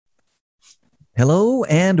Hello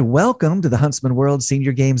and welcome to the Huntsman World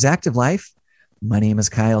Senior Games Active Life. My name is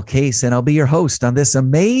Kyle Case, and I'll be your host on this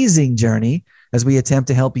amazing journey as we attempt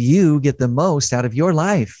to help you get the most out of your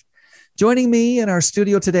life. Joining me in our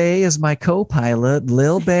studio today is my co-pilot,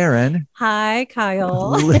 Lil Barron. Hi, Kyle.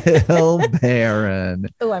 Lil Barron.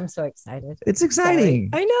 Oh, I'm so excited. It's exciting.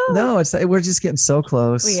 Sorry. I know. No, we're just getting so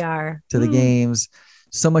close. We are. To the games.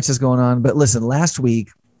 So much is going on. But listen, last week,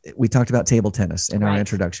 we talked about table tennis in our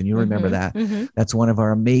introduction. You remember that. That's one of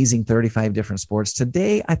our amazing 35 different sports.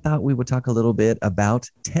 Today, I thought we would talk a little bit about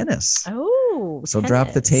tennis. Oh, so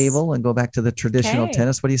drop the table and go back to the traditional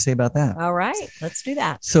tennis. What do you say about that? All right, let's do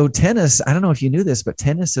that. So tennis, I don't know if you knew this, but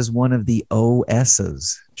tennis is one of the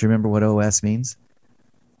OSs. Do you remember what OS means?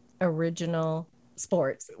 Original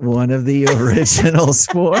sports. One of the original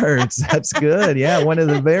sports. That's good. Yeah, one of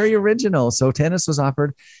the very original. So tennis was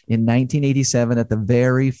offered in 1987 at the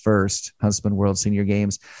very first Huntsman World Senior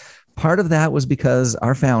Games. Part of that was because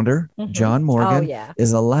our founder, John Morgan,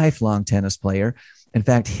 is a lifelong tennis player. In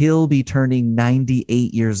fact, he'll be turning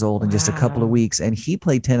 98 years old in just a couple of weeks, and he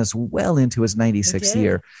played tennis well into his 96th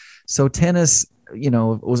year. So tennis,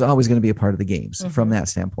 was always going to be a part of the games from that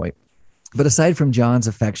standpoint. But aside from John's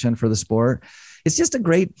affection for the sport, it's just a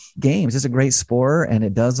great game. It's just a great sport, and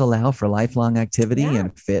it does allow for lifelong activity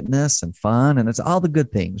and fitness and fun, and it's all the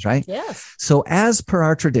good things, right? Yes. So as per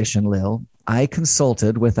our tradition, Lil, I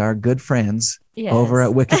consulted with our good friends over at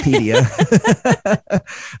Wikipedia.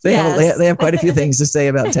 They have quite a few things to say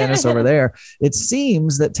about tennis over there. It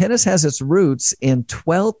seems that tennis has its roots in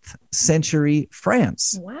 12th century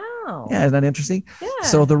France. Wow. Yeah, isn't that interesting? Yeah.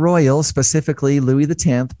 So the royals, specifically Louis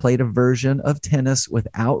X, played a version of tennis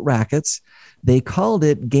without rackets. They called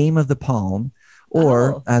it Game of the Palm,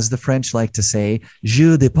 or as the French like to say,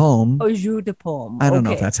 Jeu de Paume. Oh, Jeu de Paume. I don't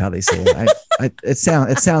know if that's how they say it. It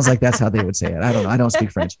sounds like that's how they would say it. I don't know. I don't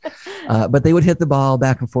speak French. But they would hit the ball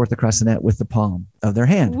back and forth across the net with the palm of their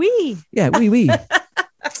hand. Oui. Yeah, oui.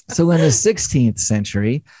 So in the 16th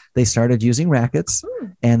century, they started using rackets,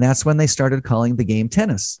 and that's when they started calling the game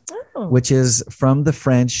tennis, which is from the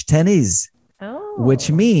French tennis,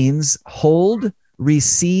 which means hold,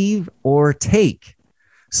 receive, or take.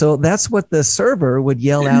 So that's what the server would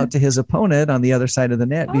yell out to his opponent on the other side of the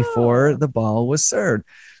net before the ball was served.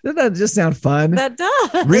 Doesn't that just sound fun? That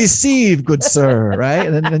does. Receive, good sir, right?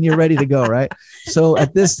 And then you're ready to go, right? So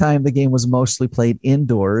at this time, the game was mostly played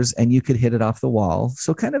indoors, and you could hit it off the wall.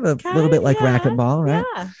 So kind of a little bit like racquetball, right?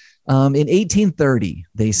 Yeah. In 1830,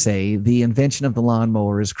 they say the invention of the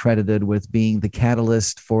lawnmower is credited with being the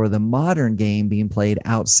catalyst for the modern game being played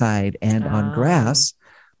outside and on grass,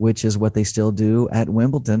 which is what they still do at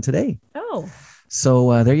Wimbledon today.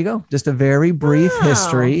 So there you go. Just a very brief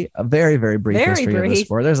history, a very, very brief history of the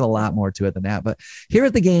sport. There's a lot more to it than that. But here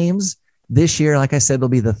at the games this year, like I said, will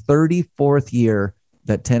be the 34th year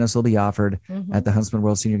that tennis will be offered at the Huntsman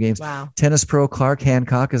World Senior Games. Wow. Tennis pro Clark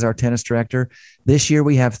Hancock is our tennis director. This year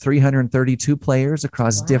we have 332 players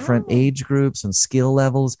across different age groups and skill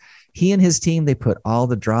levels. He and his team, they put all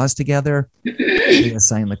the draws together. They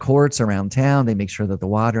assign the courts around town. They make sure that the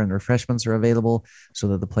water and refreshments are available so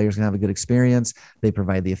that the players can have a good experience. They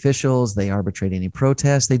provide the officials. They arbitrate any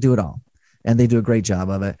protests. They do it all, and they do a great job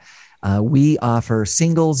of it. We offer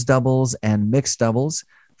singles, doubles, and mixed doubles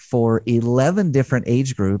for 11 different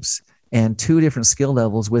age groups and 2 different skill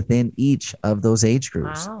levels within each of those age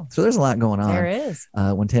groups. Wow. So there's a lot going on. There is.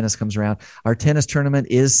 When tennis comes around. Our tennis tournament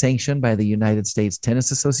is sanctioned by the United States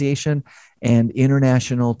Tennis Association, and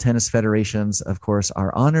international tennis federations, of course,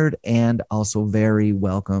 are honored and also very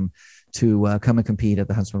welcome to come and compete at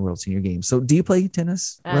the Huntsman World Senior Games. So do you play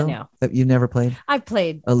tennis? No. You never played? I've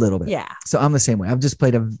played a little bit. Yeah. So I'm the same way. I've just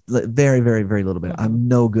played a very, very, very little bit. I'm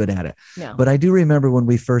no good at it. No. But I do remember when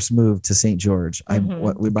we first moved to St. George, I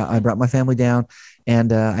brought my family down,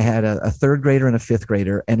 and I had a third grader and a fifth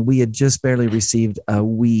grader, and we had just barely received a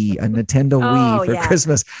Nintendo Wii for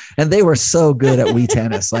Christmas. And they were so good at Wii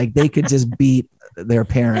tennis. Like they could just beat their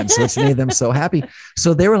parents, which made them so happy.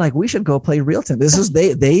 So they were like, we should go play real tennis. This is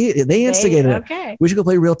they instigated it. We should go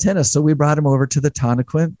play real tennis. So we brought them over to the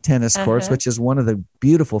Tonnequin tennis courts, which is one of the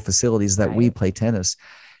beautiful facilities that we play tennis.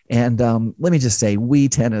 And let me just say,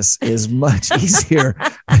 Wii tennis is much easier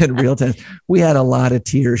than real tennis. We had a lot of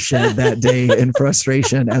tears shed that day in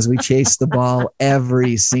frustration as we chased the ball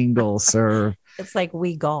every single serve. It's like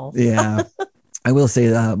Wii golf. Yeah. I will say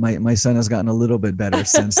my son has gotten a little bit better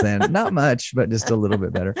since then. Not much, but just a little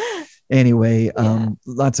bit better. Anyway,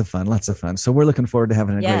 lots of fun. So we're looking forward to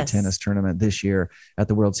having a great Yes. tennis tournament this year at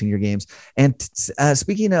the World Senior Games. And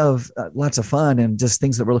speaking of lots of fun and just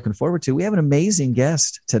things that we're looking forward to, we have an amazing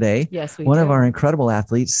guest today. Yes, we One do. of our incredible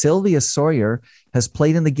athletes, Sylvia Sawyer, has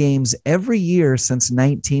played in the games every year since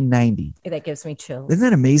 1990. That gives me chills. Isn't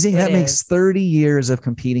that amazing? It That makes is. 30 years of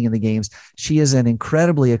competing in the games. She is an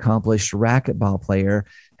incredibly accomplished racquetball player,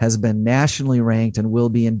 has been nationally ranked, and will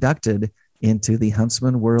be inducted into the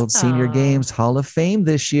Huntsman World Senior Aw. Games Hall of Fame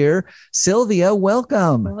this year. Sylvia,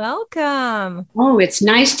 welcome. Welcome. Oh, it's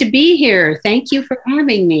nice to be here. Thank you for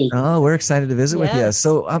having me. Oh, we're excited to visit with you. Yes.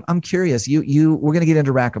 So I'm curious. We're going to get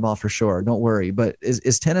into racquetball for sure. Don't worry. But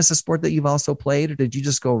is tennis a sport that you've also played, or did you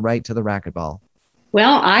just go right to the racquetball?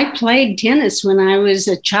 Well, I played tennis when I was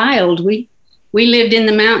a child. We lived in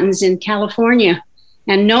the mountains in California,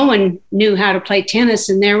 and no one knew how to play tennis,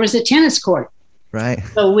 and there was a tennis court. Right.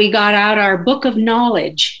 So we got out our book of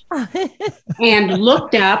knowledge and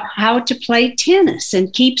looked up how to play tennis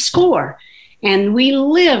and keep score. And we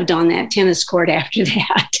lived on that tennis court after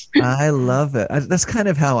that. I love it. That's kind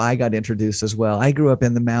of how I got introduced as well. I grew up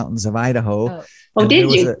in the mountains of Idaho. Oh,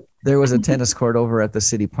 did you? There was a tennis court over at the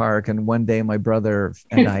city park. And one day my brother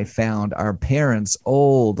and I found our parents'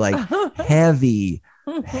 old, like heavy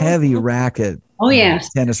racket. Oh,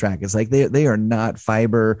 yes. Tennis rackets. Like they are not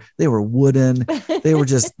fiber. They were wooden. They were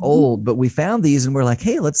just old. But we found these and we're like,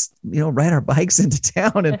 hey, let's, ride our bikes into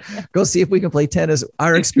town and go see if we can play tennis.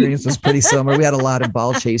 Our experience was pretty similar. We had a lot of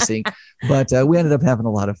ball chasing, but we ended up having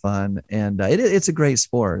a lot of fun. And it's a great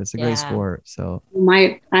sport. It's a great sport. So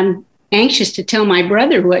I'm anxious to tell my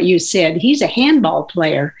brother what you said. He's a handball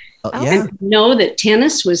player. Yeah. And know that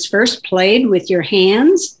tennis was first played with your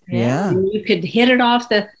hands. Yeah. And you could hit it off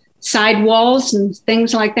the side walls and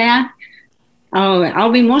things like that. Oh,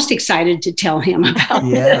 I'll be most excited to tell him about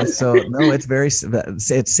Yeah. this. So no,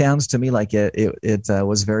 it sounds to me like it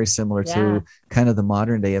was very similar to kind of the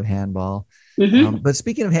modern day of handball. Mm-hmm. But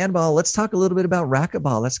speaking of handball, let's talk a little bit about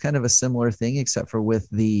racquetball. That's kind of a similar thing, except for with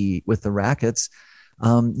the rackets.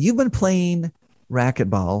 You've been playing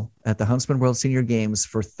racquetball at the Huntsman World Senior Games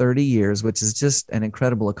for 30 years, which is just an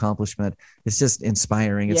incredible accomplishment. It's just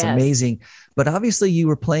inspiring. It's amazing. But obviously you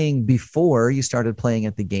were playing before you started playing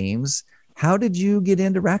at the games. How did you get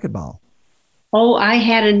into racquetball? Oh, I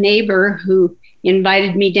had a neighbor who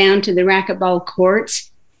invited me down to the racquetball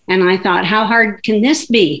courts, and I thought, how hard can this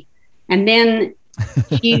be? And then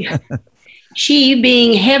she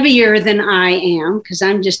being heavier than I am, because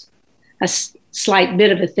I'm just a slight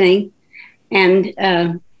bit of a thing, and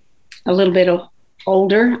a little bit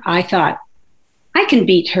older, I thought, I can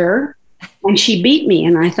beat her. And she beat me.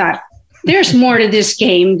 And I thought, there's more to this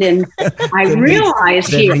game than I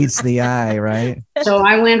realized here. Meets the eye, right? So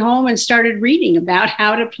I went home and started reading about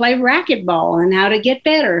how to play racquetball and how to get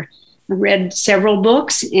better. I read several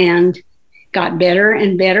books and got better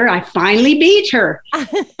and better. I finally beat her.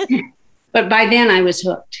 But by then I was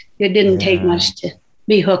hooked. It didn't take much to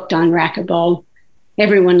be hooked on racquetball.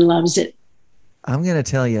 Everyone loves it. I'm going to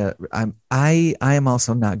tell you, I am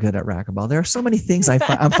also not good at racquetball. There are so many things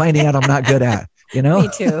I'm finding out I'm not good at, Me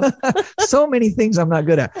too. So many things I'm not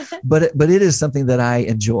good at, but it is something that I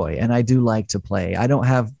enjoy and I do like to play. I don't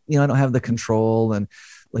have the control and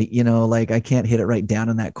like I can't hit it right down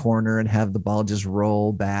in that corner and have the ball just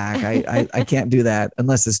roll back. I can't do that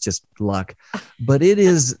unless it's just luck, but it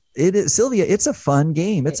is Sylvia. It's a fun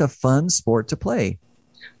game. It's a fun sport to play.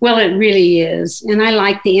 Well, it really is. And I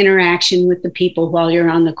like the interaction with the people while you're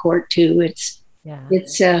on the court too. It's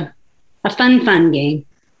a fun game.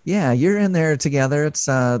 Yeah, you're in there together. It's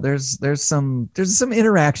there's some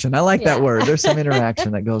interaction. I like that word. There's some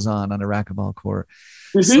interaction that goes on a racquetball court.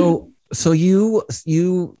 Mm-hmm. So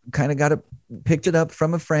you kind of picked it up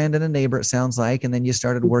from a friend and a neighbor, it sounds like, and then you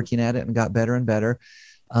started working at it and got better and better.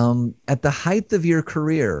 At the height of your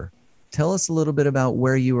career, tell us a little bit about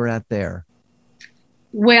where you were at there.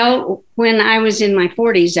 Well, when I was in my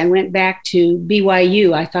 40s, I went back to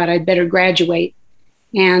BYU. I thought I'd better graduate.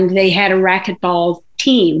 And they had a racquetball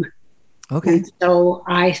team. Okay. And so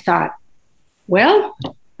I thought, well,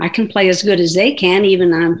 I can play as good as they can,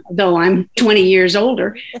 even though I'm 20 years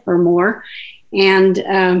older or more. And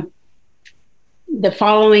the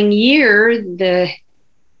following year, the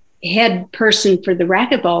head person for the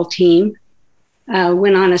racquetball team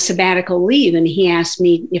went on a sabbatical leave, and he asked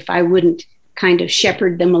me if I wouldn't kind of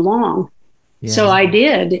shepherd them along. Yeah. So I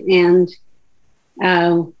did. And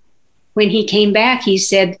when he came back, he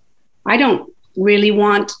said, I don't really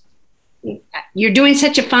want, you're doing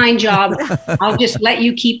such a fine job. I'll just let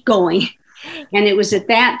you keep going. And it was at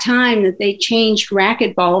that time that they changed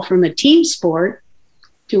racquetball from a team sport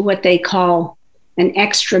to what they call an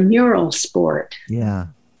extramural sport. Yeah.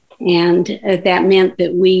 And that meant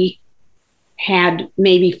that we had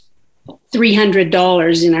maybe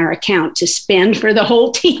 $300 in our account to spend for the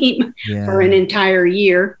whole team for an entire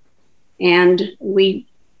year. And we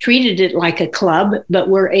treated it like a club, but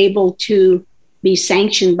we're able to be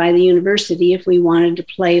sanctioned by the university if we wanted to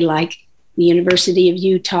play like the University of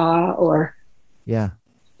Utah or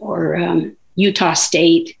Utah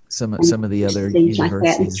State. Some of the other things universities. Like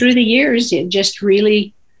that. And through the years, it just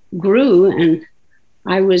really grew. And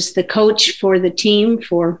I was the coach for the team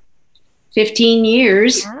for 15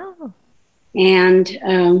 years. Wow.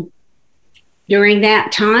 And during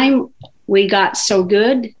that time, we got so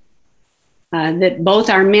good that both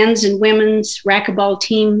our men's and women's racquetball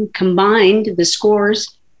team combined, the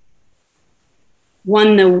scores,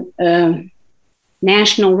 won the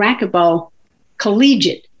National Racquetball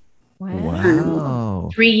Collegiate. Wow.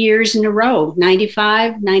 3 years in a row,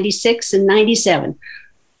 95, 96, and 97.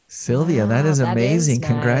 Sylvia, that is amazing. Nice.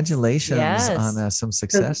 Congratulations on some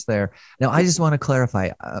success there. Now, I just want to clarify.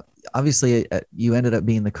 Obviously, you ended up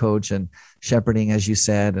being the coach and shepherding, as you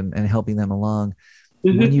said, and helping them along.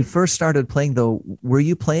 Mm-hmm. When you first started playing, though, were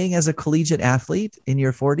you playing as a collegiate athlete in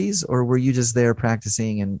your 40s, or were you just there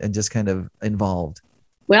practicing and just kind of involved?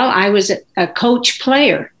 Well, I was a coach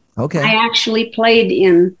player. Okay. I actually played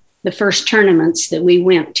in the first tournaments that we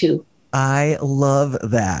went to. I love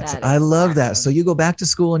that. I love that. So you go back to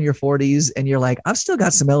school in your 40s and you're like, I've still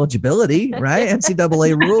got some eligibility, right?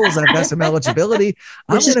 NCAA rules. I've got some eligibility.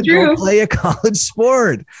 I'm going to go play a college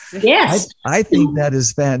sport. Yes. I think that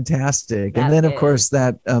is fantastic. And then, of course,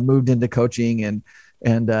 that moved into coaching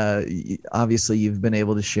and obviously you've been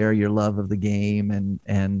able to share your love of the game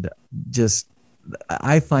and just,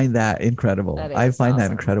 I find that incredible. I find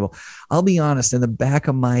that incredible. I'll be honest, in the back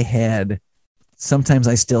of my head, sometimes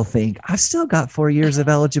I still think I've still got 4 years of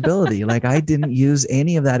eligibility. Like I didn't use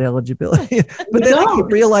any of that eligibility, but then I keep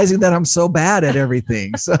realizing that I'm so bad at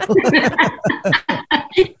everything. So,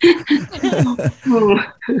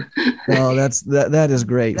 that is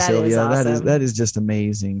great, Sylvia. Awesome. That is just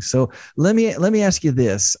amazing. So let me ask you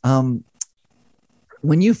this.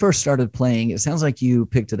 When you first started playing, it sounds like you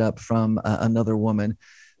picked it up from another woman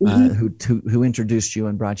who introduced you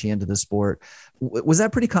and brought you into the sport. Was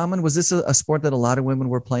that pretty common? Was this a sport that a lot of women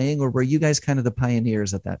were playing, or were you guys kind of the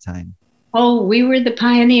pioneers at that time? Oh, we were the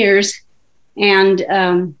pioneers.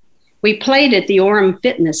 And we played at the Orem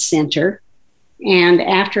Fitness Center. And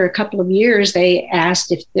after a couple of years, they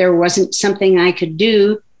asked if there wasn't something I could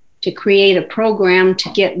do to create a program to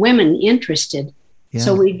get women interested. Yeah.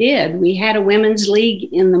 So we did. We had a women's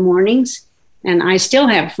league in the mornings, and I still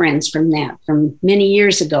have friends from many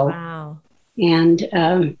years ago. Wow.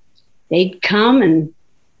 And they'd come and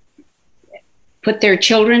put their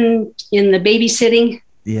children in the babysitting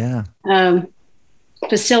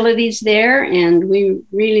facilities there, and we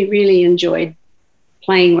really, really enjoyed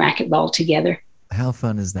playing racquetball together. How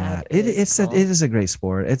fun is that? It is a great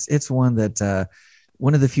sport. It's one that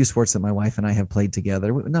one of the few sports that my wife and I have played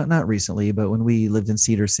together. Not recently, but when we lived in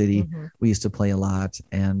Cedar City, we used to play a lot,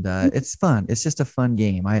 and it's fun. It's just a fun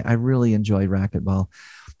game. I really enjoy racquetball.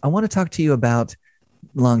 I want to talk to you about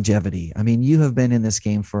longevity. I mean, you have been in this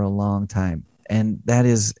game for a long time, and that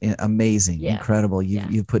is amazing, incredible.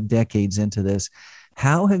 You've put decades into this.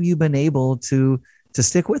 How have you been able to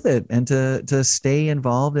stick with it and to stay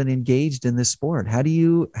involved and engaged in this sport? How do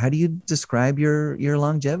you describe your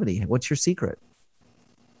longevity? What's your secret?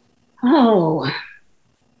 Oh,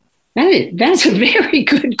 that's a very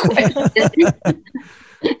good question.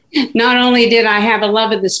 Not only did I have a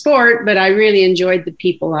love of the sport, but I really enjoyed the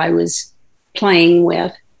people I was playing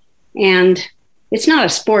with. And it's not a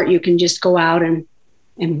sport you can just go out and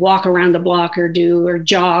walk around the block or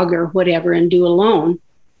jog or whatever and do alone.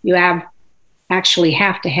 You actually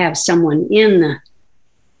have to have someone in the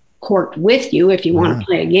court with you if you want to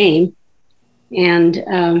play a game.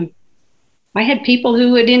 And I had people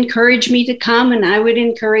who would encourage me to come, and I would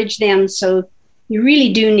encourage them. So you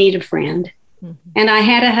really do need a friend. Mm-hmm. And I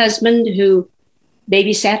had a husband who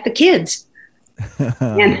babysat the kids.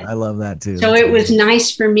 And I love that too. So it was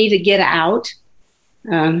nice for me to get out.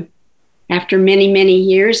 After many, many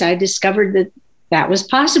years, I discovered that was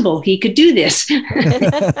possible. He could do this.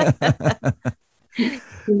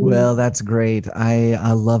 Well, that's great.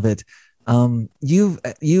 I love it.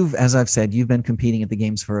 You've, as I've said, you've been competing at the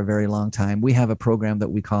games for a very long time. We have a program that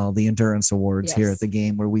we call the Endurance Awards here at the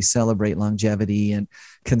game, where we celebrate longevity and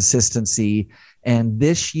consistency. And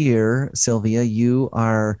this year, Sylvia, you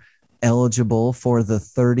are eligible for the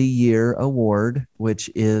 30-year award, which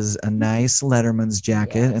is a nice Letterman's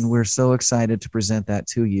jacket. And we're so excited to present that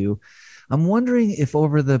to you. I'm wondering if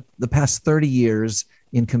over the past 30 years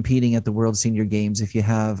in competing at the World Senior Games, if you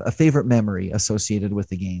have a favorite memory associated with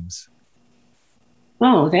the games.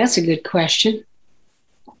 Oh, that's a good question.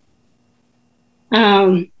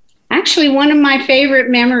 Actually, one of my favorite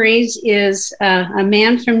memories is a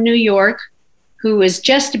man from New York who was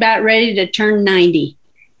just about ready to turn 90.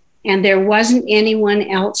 And there wasn't anyone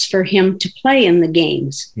else for him to play in the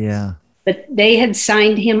games. Yeah. But they had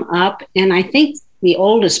signed him up. And I think the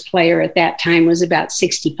oldest player at that time was about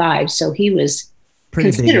 65. So he was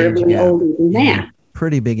considerably older than that.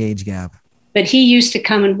 Pretty big age gap. But he used to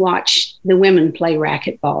come and watch the women play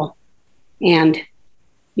racquetball. And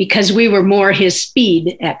because we were more his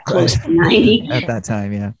speed at close to 90. At that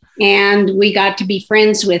time, yeah. And we got to be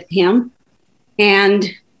friends with him. And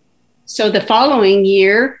so the following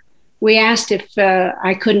year, we asked if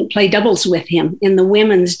I couldn't play doubles with him in the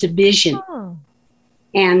women's division. Oh.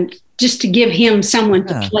 And just to give him someone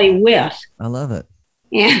to play with. I love it.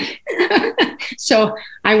 And so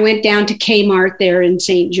I went down to Kmart there in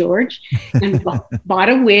St. George and bought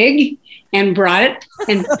a wig and brought it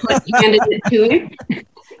and handed it to him.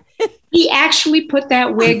 He actually put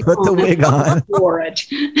that wig on. Put the wig on. For it.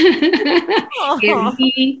 And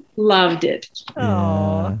he loved it.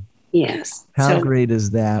 Yeah. Yes. How great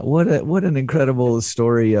is that? What an incredible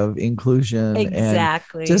story of inclusion.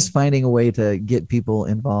 Exactly. And just finding a way to get people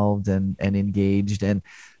involved and engaged. And,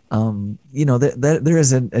 there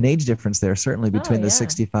is an age difference there, certainly between the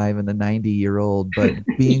 65 and the 90-year-old, but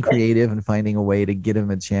being creative and finding a way to get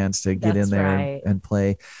him a chance to get in there and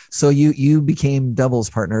play. So you became doubles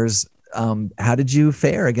partners. How did you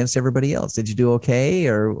fare against everybody else? Did you do okay?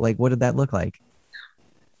 Or what did that look like?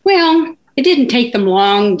 Well, it didn't take them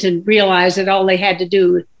long to realize that all they had to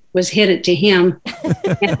do was hit it to him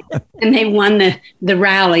and they won the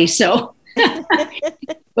rally. So,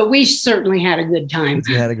 but we certainly had a good time.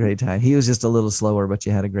 You had a great time. He was just a little slower, but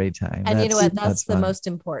you had a great time. And you know what? That's the most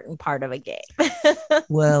important part of a game.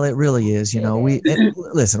 Well, it really is.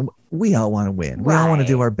 Listen, we all want to win. We all want to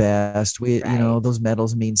do our best. Those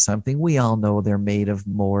medals mean something. We all know they're made of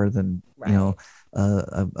more than,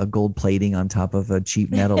 a gold plating on top of a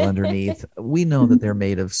cheap metal underneath. We know that they're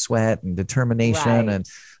made of sweat and determination and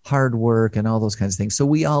hard work and all those kinds of things. So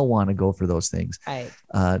we all want to go for those things. Right.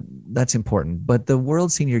 That's important. But the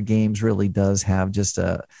World Senior Games really does have just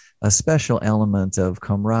a special element of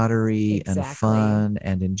camaraderie and fun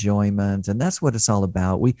and enjoyment. And that's what it's all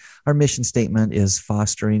about. Our mission statement is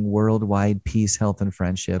fostering worldwide peace, health, and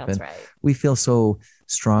friendship. That's and we feel so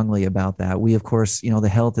strongly about that. We, of course, the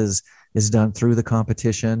health is done through the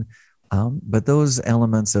competition. But those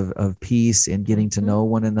elements of peace and getting to know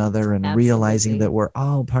one another and realizing that we're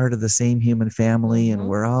all part of the same human family and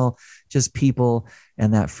we're all just people,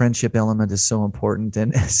 and that friendship element is so important.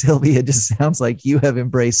 And Sylvia, it just sounds like you have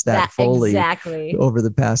embraced that fully over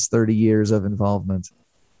the past 30 years of involvement.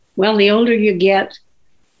 Well, the older you get,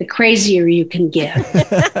 the crazier you can get.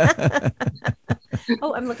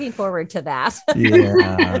 Oh, I'm looking forward to that.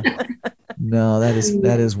 Yeah. No, that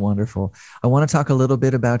is wonderful. I want to talk a little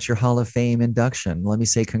bit about your Hall of Fame induction. Let me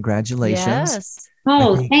say congratulations. Yes.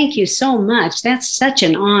 Oh, thank you so much. That's such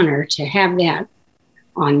an honor to have that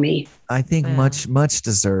on me. I think much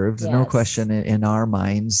deserved. Yes. No question in our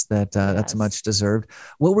minds that that's much deserved.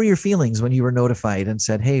 What were your feelings when you were notified and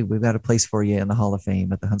said, hey, we've got a place for you in the Hall of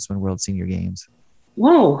Fame at the Huntsman World Senior Games?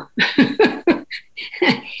 Whoa.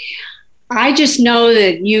 I just know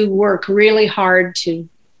that you work really hard to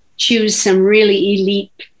choose some really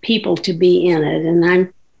elite people to be in it. And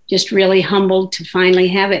I'm just really humbled to finally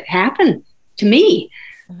have it happen to me.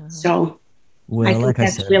 So I think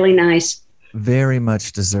that's really nice. Very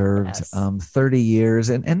much deserved. Yes. 30 years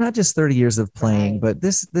and not just 30 years of playing, but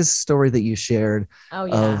this story that you shared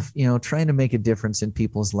of, trying to make a difference in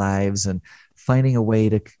people's lives and finding a way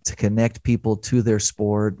to connect people to their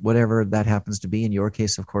sport, whatever that happens to be. In your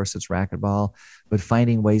case, of course, it's racquetball, but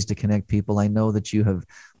finding ways to connect people. I know that you have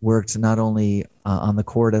worked not only on the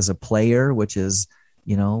court as a player, which is,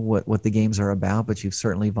 what the games are about, but you've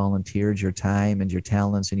certainly volunteered your time and your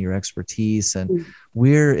talents and your expertise. And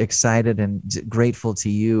we're excited and grateful to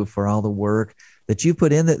you for all the work that you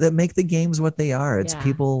put in that make the games what they are. It's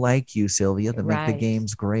people like you, Sylvia, that make the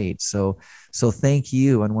games great. So thank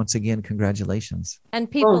you. And once again, congratulations. And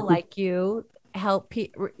people like you help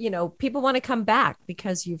people want to come back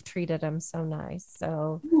because you've treated them so nice.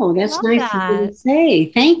 So that's nice of you to say.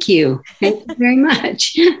 Thank you very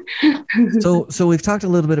much. So we've talked a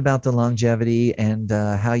little bit about the longevity and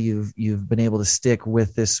how you've been able to stick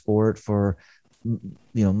with this sport for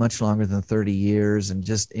much longer than 30 years and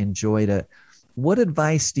just enjoyed it. What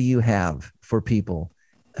advice do you have for people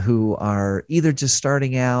who are either just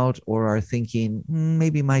starting out or are thinking,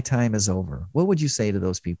 maybe my time is over? What would you say to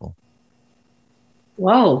those people?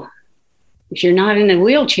 Whoa. If you're not in a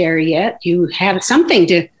wheelchair yet, you have something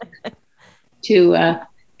to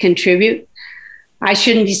contribute. I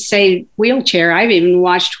shouldn't say wheelchair. I've even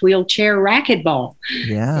watched wheelchair racquetball.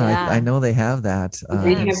 Yeah. I know they have that.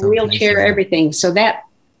 They have wheelchair everything. So that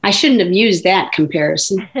I shouldn't have used that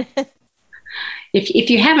comparison. If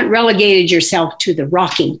you haven't relegated yourself to the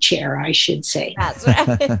rocking chair, I should say, that's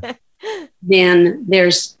right. then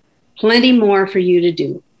there's plenty more for you to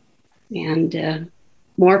do, and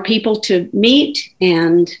more people to meet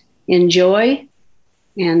and enjoy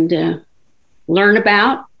and learn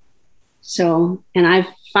about. So, and I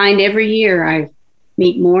find every year I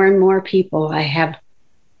meet more and more people. I have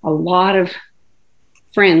a lot of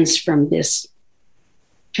friends from this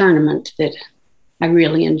tournament that I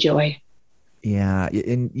really enjoy. Yeah,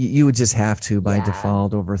 and you would just have to by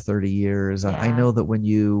default over 30 years. Yeah. I know that when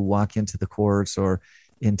you walk into the courts or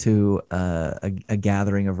into a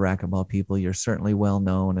gathering of racquetball people, you're certainly well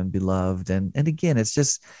known and beloved. And again,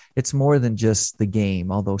 it's more than just the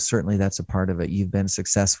game, although certainly that's a part of it. You've been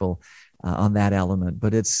successful on that element,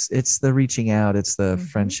 but it's the reaching out, it's the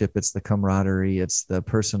friendship, it's the camaraderie, it's the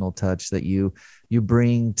personal touch that you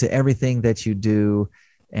bring to everything that you do.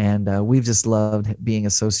 And we've just loved being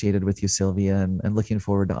associated with you, Sylvia, and looking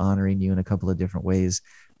forward to honoring you in a couple of different ways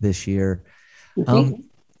this year.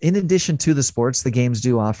 In addition to the sports, the games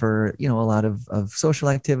do offer, a lot of social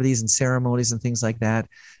activities and ceremonies and things like that.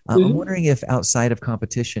 I'm wondering if outside of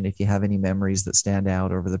competition, if you have any memories that stand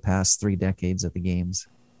out over the past 3 decades at the games.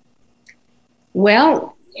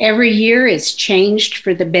 Well, every year it's changed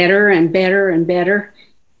for the better and better and better.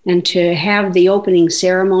 And to have the opening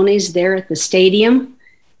ceremonies there at the stadium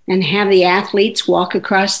and have the athletes walk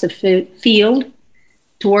across the field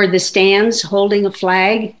toward the stands holding a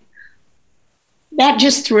flag, that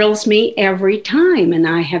just thrills me every time. And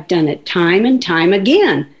I have done it time and time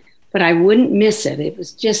again, but I wouldn't miss it. It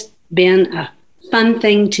was just been a fun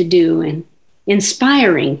thing to do and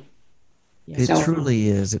inspiring. It truly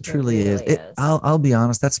is. It truly is. I'll be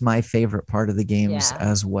honest. That's my favorite part of the games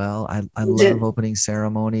as well. I love opening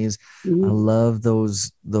ceremonies. I love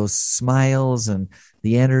those smiles and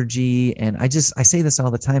the energy. And I say this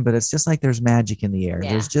all the time, but it's just like there's magic in the air.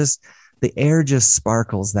 There's just, the air just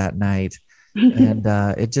sparkles that night. And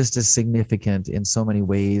it just is significant in so many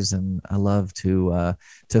ways. And I love to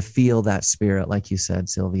feel that spirit, like you said,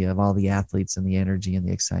 Sylvia, of all the athletes and the energy and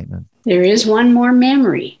the excitement. There is one more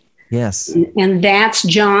memory. Yes. And that's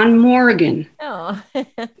John Morgan. Oh.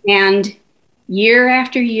 And year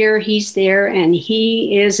after year, he's there, and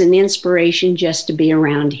he is an inspiration just to be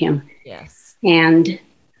around him. Yes. And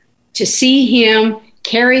to see him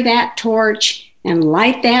carry that torch and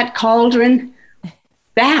light that cauldron,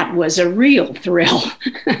 that was a real thrill.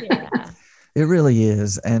 Yeah. It really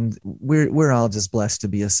is. And we're all just blessed to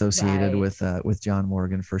be associated with John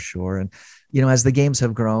Morgan for sure. And, as the games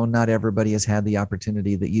have grown, not everybody has had the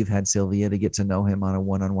opportunity that you've had, Sylvia, to get to know him on a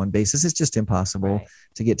one-on-one basis. It's just impossible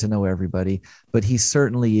to get to know everybody, but he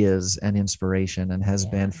certainly is an inspiration and has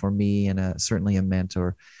been for me, and certainly a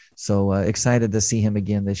mentor. So excited to see him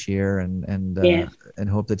again this year and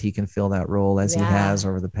hope that he can fill that role as he has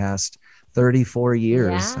over the past 34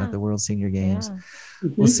 years at the World Senior Games. Yeah.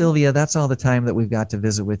 Well, Sylvia, that's all the time that we've got to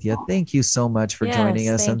visit with you. Thank you so much for joining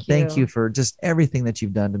us. And thank you for just everything that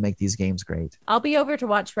you've done to make these games great. I'll be over to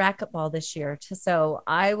watch racquetball this year, so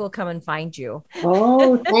I will come and find you.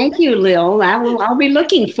 Oh, thank you, Lil. I'll be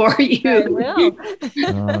looking for you. I will.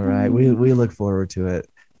 All right. We look forward to it.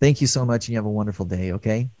 Thank you so much. And you have a wonderful day.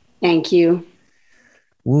 Okay. Thank you.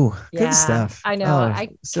 Ooh, good stuff. I know. I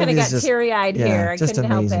kind of got teary-eyed here. I couldn't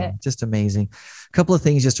help it. Just amazing. A couple of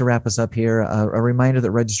things just to wrap us up here. A reminder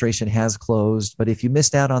that registration has closed, but if you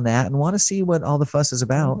missed out on that and want to see what all the fuss is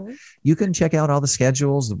about, you can check out all the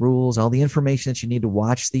schedules, the rules, all the information that you need to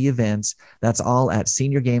watch the events. That's all at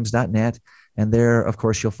seniorgames.net. And there, of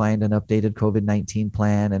course, you'll find an updated COVID-19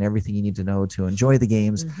 plan and everything you need to know to enjoy the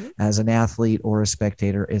games as an athlete or a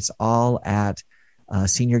spectator. It's all at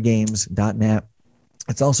seniorgames.net.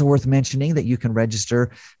 It's also worth mentioning that you can register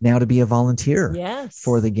now to be a volunteer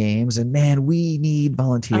for the games. And man, we need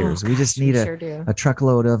volunteers. We just need a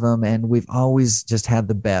truckload of them. And we've always just had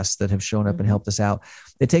the best that have shown up and helped us out.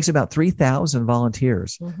 It takes about 3,000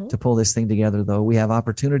 volunteers to pull this thing together, though. We have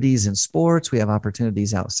opportunities in sports. We have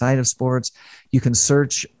opportunities outside of sports. You can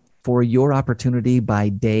search for your opportunity by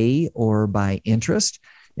day or by interest.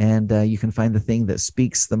 and you can find the thing that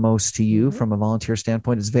speaks the most to you from a volunteer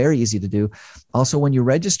standpoint. It's very easy to do. Also, when you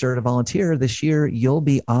register to volunteer this year, you'll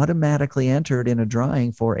be automatically entered in a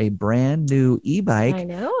drawing for a brand new e-bike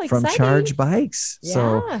from Charge Bikes.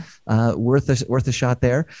 Yeah. So worth a shot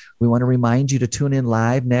there. We want to remind you to tune in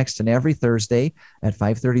live next and every Thursday at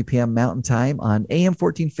 5:30 p.m. Mountain Time on AM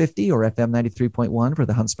 1450 or FM 93.1 for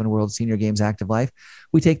the Huntsman World Senior Games Active Life.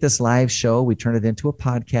 We take this live show, we turn it into a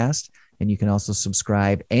podcast, and you can also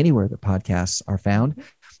subscribe anywhere that podcasts are found.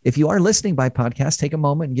 If you are listening by podcast, take a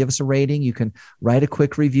moment and give us a rating. You can write a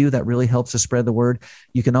quick review. That really helps to spread the word.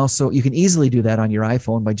 You can easily do that on your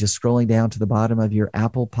iPhone by just scrolling down to the bottom of your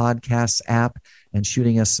Apple Podcasts app and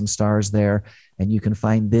shooting us some stars there. And you can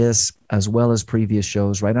find this as well as previous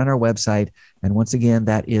shows right on our website. And once again,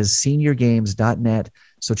 that is seniorgames.net.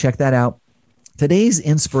 So check that out. Today's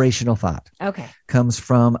inspirational thought comes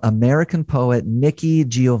from American poet Nikki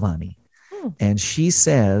Giovanni. And she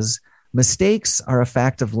says, mistakes are a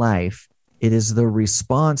fact of life. It is the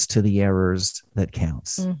response to the errors that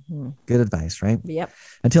counts. Good advice, right? Yep.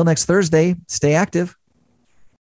 Until next Thursday, stay active.